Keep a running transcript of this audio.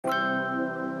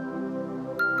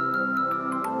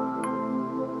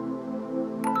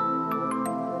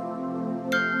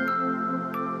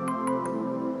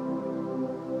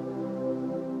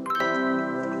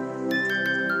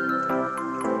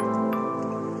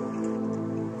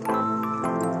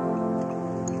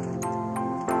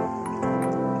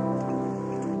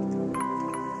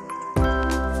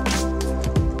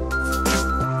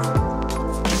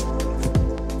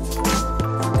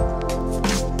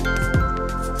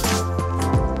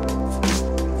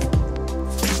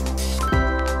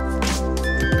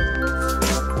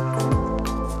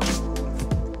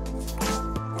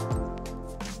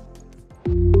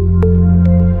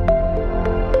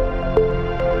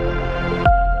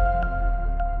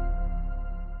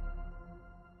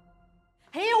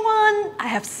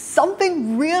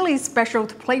special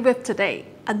to play with today,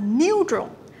 a new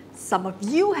drone. Some of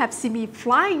you have seen me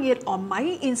flying it on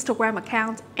my Instagram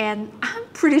account, and I'm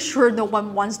pretty sure no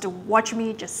one wants to watch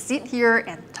me just sit here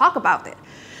and talk about it.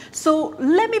 So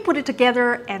let me put it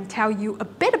together and tell you a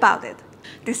bit about it.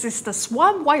 This is the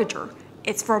Swan Voyager.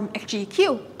 It's from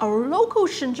XGQ, a local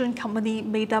Shenzhen company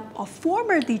made up of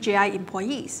former DJI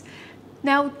employees.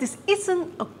 Now, this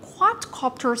isn't a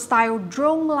quadcopter style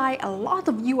drone like a lot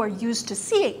of you are used to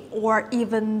seeing, or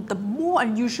even the more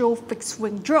unusual fixed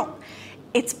wing drone.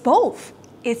 It's both.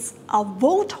 It's a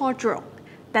VTOL drone.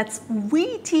 That's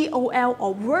VTOL,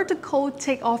 or vertical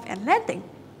takeoff and landing.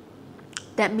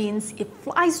 That means it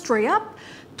flies straight up,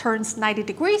 turns 90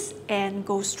 degrees, and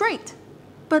goes straight.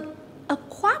 But a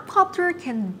quadcopter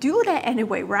can do that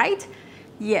anyway, right?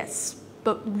 Yes,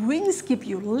 but wings give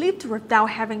you lift without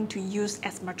having to use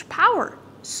as much power,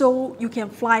 so you can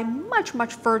fly much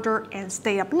further and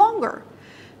stay up longer.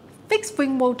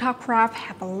 Fixed-wing rotorcraft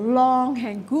have a long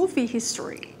and goofy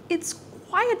history. It's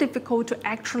quite difficult to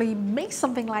actually make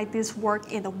something like this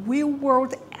work in the real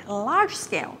world at a large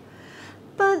scale.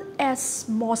 But at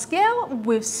small scale,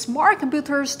 with smart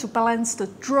computers to balance the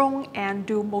drone and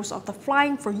do most of the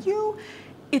flying for you,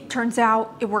 it turns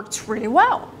out it works really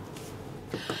well.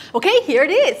 Okay, here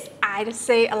it is. I'd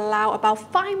say allow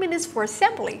about 5 minutes for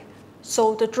assembly.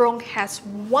 So the drone has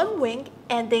one wing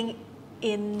ending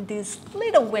in these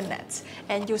little winglets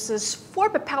and uses 4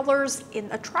 propellers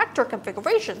in a tractor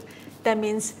configuration. That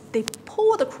means they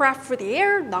pull the craft through the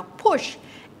air, not push.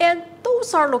 And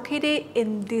those are located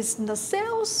in these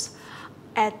nacelles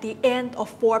at the end of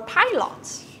 4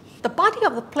 pylons. The body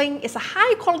of the plane is a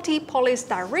high-quality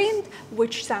polystyrene,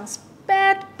 which sounds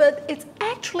bad, but it's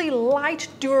actually light,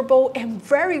 durable, and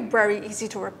very easy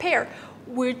to repair,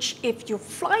 which, if you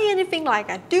fly anything like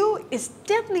I do, is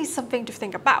definitely something to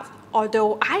think about.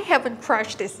 Although I haven't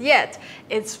crashed this yet,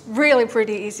 it's really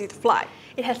pretty easy to fly.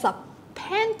 It has a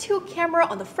pan-tilt camera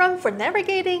on the front for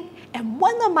navigating, and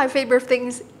one of my favorite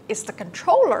things is the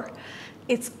controller.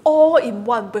 It's all in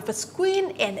one with a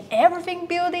screen and everything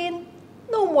built in.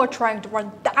 No more trying to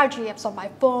run dodgy apps on my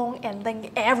phone and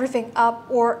link everything up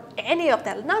or any of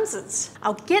that nonsense.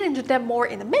 I'll get into that more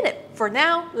in a minute. For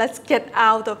now, let's get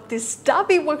out of this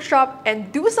stuffy workshop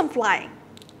and do some flying.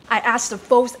 I asked the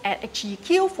folks at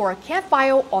XGQ for a CAD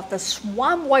file of the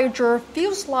Swan Voyager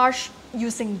fuselage.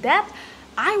 Using that,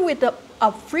 I whipped up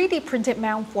a 3D printed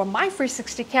mount for my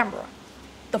 360 camera.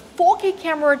 The 4K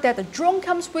camera that the drone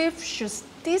comes with shoots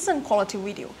decent quality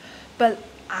video, but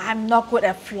I'm not good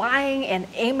at flying and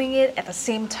aiming it at the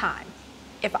same time.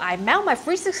 If I mount my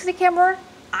 360 camera,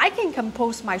 I can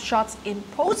compose my shots in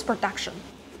post-production.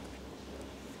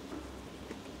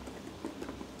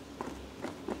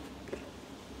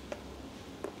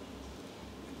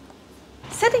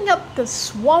 Setting up the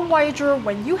Swan Voyager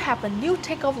when you have a new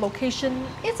takeoff location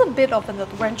is a bit of an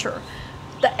adventure.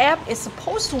 The app is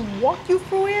supposed to walk you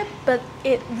through it, but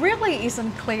it really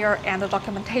isn't clear and the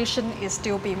documentation is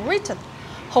still being written.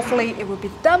 Hopefully it will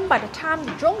be done by the time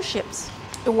the drone ships.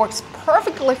 It works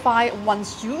perfectly fine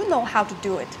once you know how to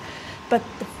do it. But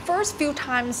the first few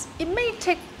times, it may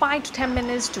take 5 to 10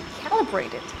 minutes to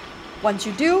calibrate it. Once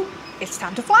you do, it's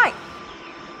time to fly.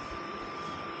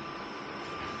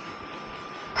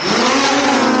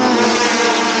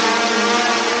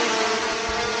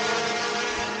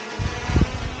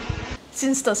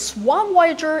 Since the Swan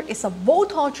Voyager is a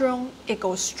VTOL drone, it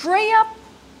goes straight up,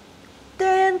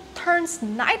 then turns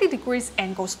 90 degrees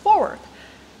and goes forward.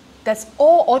 That's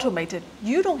all automated.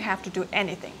 You don't have to do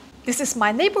anything. This is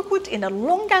my neighborhood in the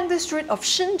Longgang district of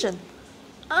Shenzhen.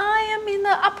 I am in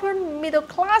the upper middle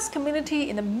class community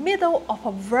in the middle of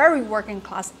a very working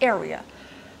class area.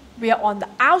 We are on the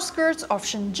outskirts of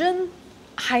Shenzhen.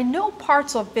 I know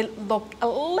parts of it look a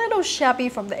little shabby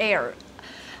from the air.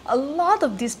 A lot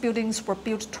of these buildings were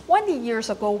built 20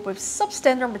 years ago with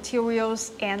substandard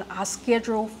materials and are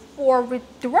scheduled for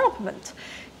redevelopment.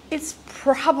 It's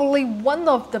probably one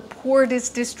of the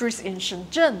poorest districts in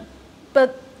Shenzhen,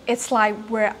 but it's like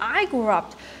where I grew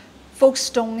up. Folks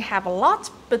don't have a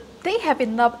lot, but they have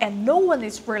enough and no one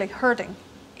is really hurting.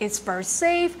 It's very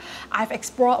safe. I've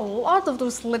explored a lot of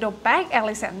those little back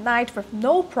alleys at night with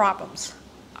no problems.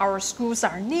 Our schools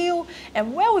are new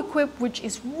and well equipped, which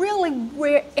is really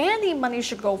where any money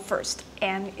should go first.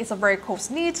 And it's a very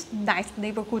close-knit, nice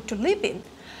neighborhood to live in.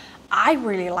 I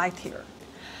really liked here.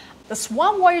 The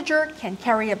Swan Voyager can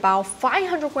carry about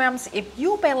 500 grams if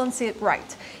you balance it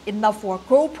right, enough for a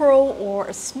GoPro or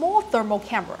a small thermal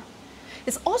camera.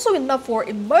 It's also enough for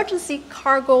emergency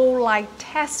cargo like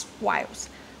test flights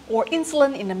or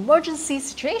insulin in emergency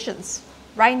situations.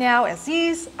 Right now, as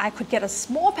is, I could get a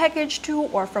small package to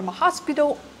or from a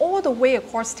hospital all the way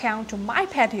across town to my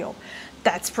patio.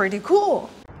 That's pretty cool.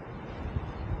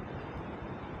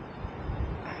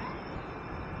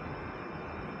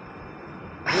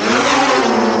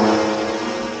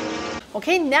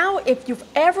 Okay, now if you've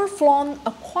ever flown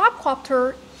a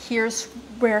quadcopter, here's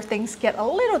where things get a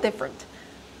little different.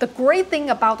 The great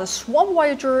thing about the Swan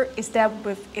Voyager is that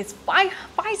with its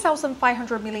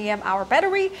 5,500 mAh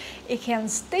battery, it can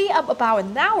stay up about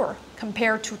an hour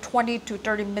compared to 20 to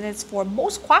 30 minutes for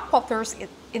most quadcopters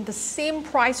in the same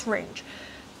price range.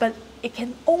 But it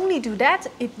can only do that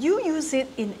if you use it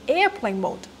in airplane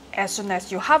mode. As soon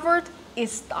as you hovered, it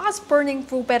starts burning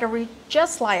through battery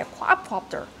just like a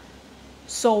quadcopter.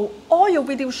 So all your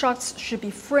video shots should be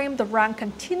framed around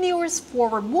continuous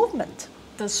forward movement.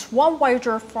 The Swan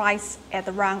Voyager flies at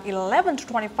around 11 to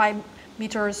 25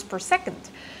 meters per second.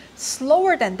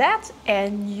 Slower than that,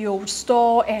 and you'll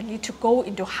stall and need to go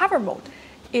into hover mode.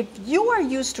 If you are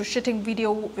used to shooting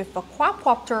video with a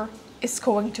quadcopter, it's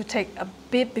going to take a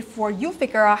bit before you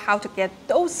figure out how to get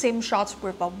those same shots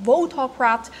with a VTOL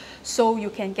craft so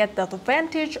you can get the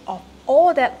advantage of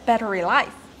all that battery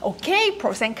life. Okay,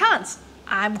 pros and cons.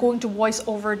 I'm going to voice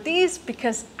over these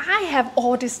because I have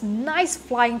all this nice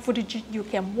flying footage you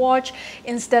can watch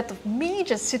instead of me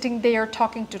just sitting there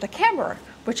talking to the camera,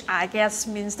 which I guess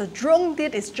means the drone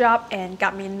did its job and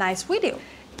got me a nice video.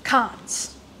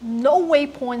 Cons: no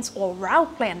waypoints or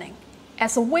route planning.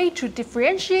 As a way to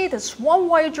differentiate the Swan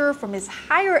Voyager from its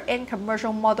higher-end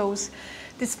commercial models,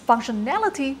 this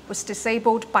functionality was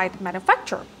disabled by the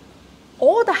manufacturer.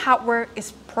 All the hardware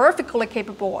is perfectly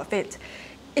capable of it.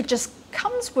 It just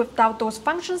comes without those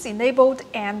functions enabled,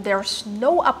 and there's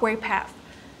no upgrade path.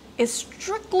 It's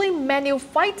strictly manual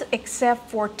flight except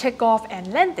for takeoff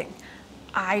and landing.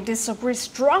 I disagree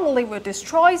strongly with this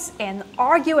choice and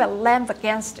argue at length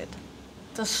against it.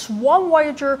 The Swan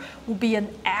Voyager will be an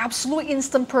absolute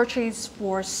instant purchase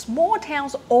for small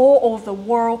towns all over the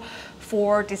world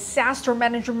for disaster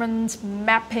management,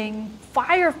 mapping,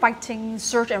 firefighting,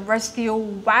 search and rescue,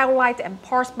 wildlife and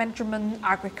parks management,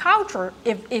 agriculture,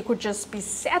 if it could just be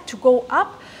set to go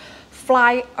up,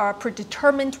 fly a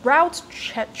predetermined route,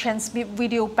 transmit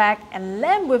video back, and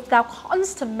land without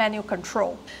constant manual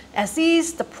control. As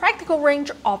is, the practical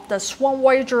range of the Swan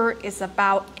Voyager is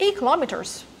about 8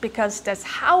 kilometers because that's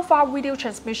how far video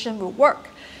transmission will work.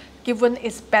 Given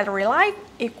its battery life,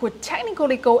 it could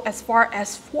technically go as far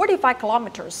as 45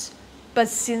 kilometers. But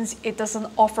since it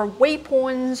doesn't offer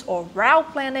waypoints or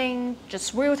route planning,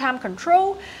 just real-time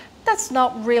control, that's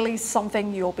not really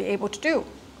something you'll be able to do.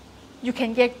 You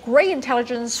can get great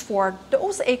intelligence for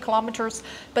those 8 kilometers,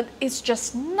 but it's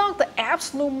just not the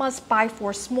absolute must-buy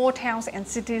for small towns and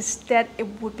cities that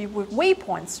it would be with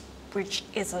waypoints, which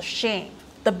is a shame.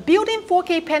 The built-in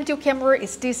 4K Pentil camera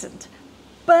is decent,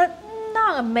 but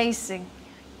not amazing.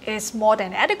 It's more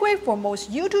than adequate for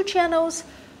most YouTube channels,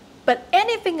 but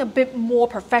anything a bit more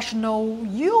professional,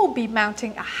 you'll be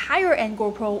mounting a higher-end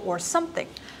GoPro or something.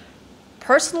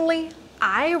 Personally,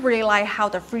 I really like how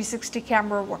the 360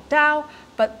 camera worked out,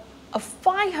 but a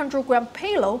 500-gram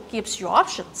payload gives you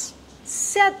options.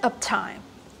 Setup time.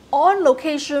 On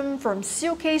location from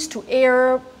suitcase to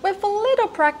air, with a little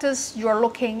practice, you're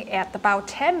looking at about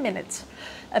 10 minutes,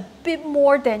 a bit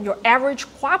more than your average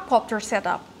quadcopter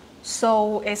setup.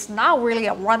 So it's not really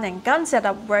a run and gun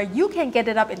setup where you can get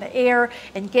it up in the air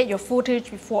and get your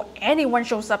footage before anyone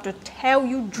shows up to tell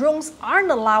you drones aren't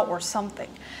allowed or something.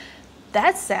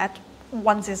 That said,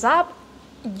 once it's up,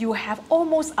 you have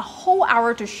almost a whole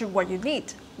hour to shoot what you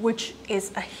need, which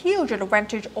is a huge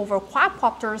advantage over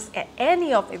quadcopters at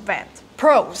any of the event.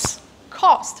 Pros: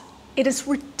 cost. It is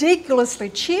ridiculously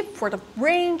cheap for the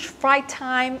range, flight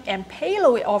time, and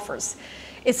payload it offers.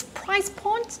 Its price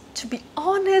point, to be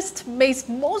honest, makes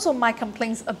most of my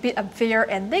complaints a bit unfair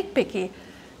and nitpicky,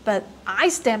 but I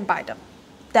stand by them.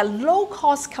 That low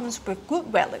cost comes with good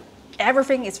value.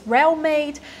 Everything is well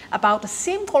made, about the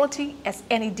same quality as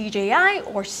any DJI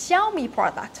or Xiaomi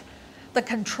product. The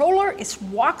controller is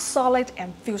rock solid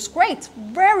and feels great,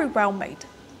 very well made.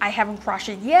 I haven't crashed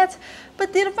it yet,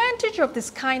 but the advantage of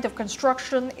this kind of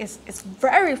construction is it's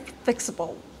very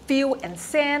fixable. Fill and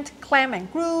sand, clamp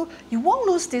and glue, you won't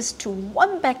lose this to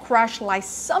one bad crash like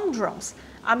some drones.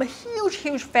 I'm a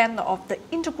huge fan of the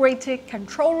integrated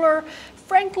controller.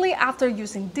 Frankly, after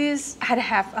using this, I'd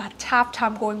have a tough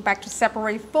time going back to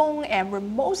separate phone and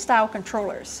remote style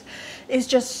controllers. It's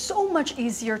just so much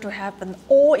easier to have an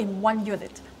all-in-one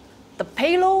unit. The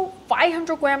payload,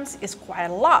 500 grams, is quite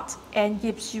a lot and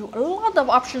gives you a lot of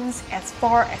options as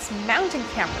far as mounting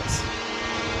cameras.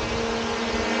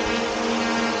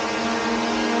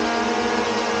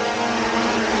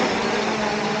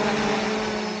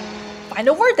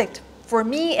 Final verdict. For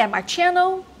me and my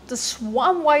channel, the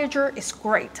Swan Voyager is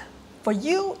great. For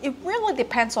you, it really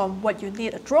depends on what you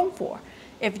need a drone for.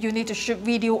 If you need to shoot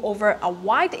video over a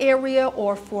wide area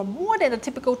or for more than a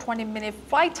typical 20-minute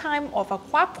flight time of a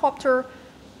quadcopter,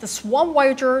 the Swan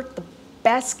Voyager, the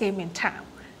best game in town.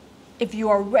 If you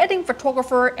are a wedding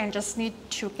photographer and just need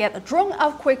to get a drone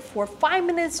out quick for 5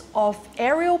 minutes of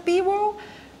aerial B-roll,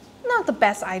 not the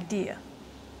best idea.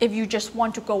 If you just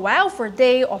want to go out for a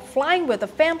day or flying with a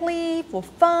family for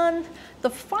fun, the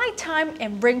flight time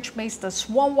and range makes the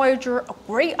Swan Voyager a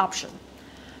great option.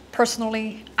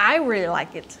 Personally, I really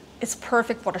like it. It's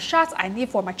perfect for the shots I need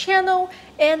for my channel,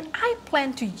 and I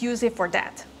plan to use it for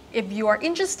that. If you are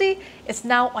interested, it's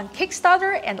now on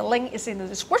Kickstarter and the link is in the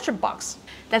description box.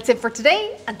 That's it for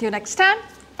today. Until next time,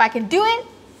 if I can do it,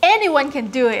 anyone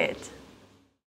can do it.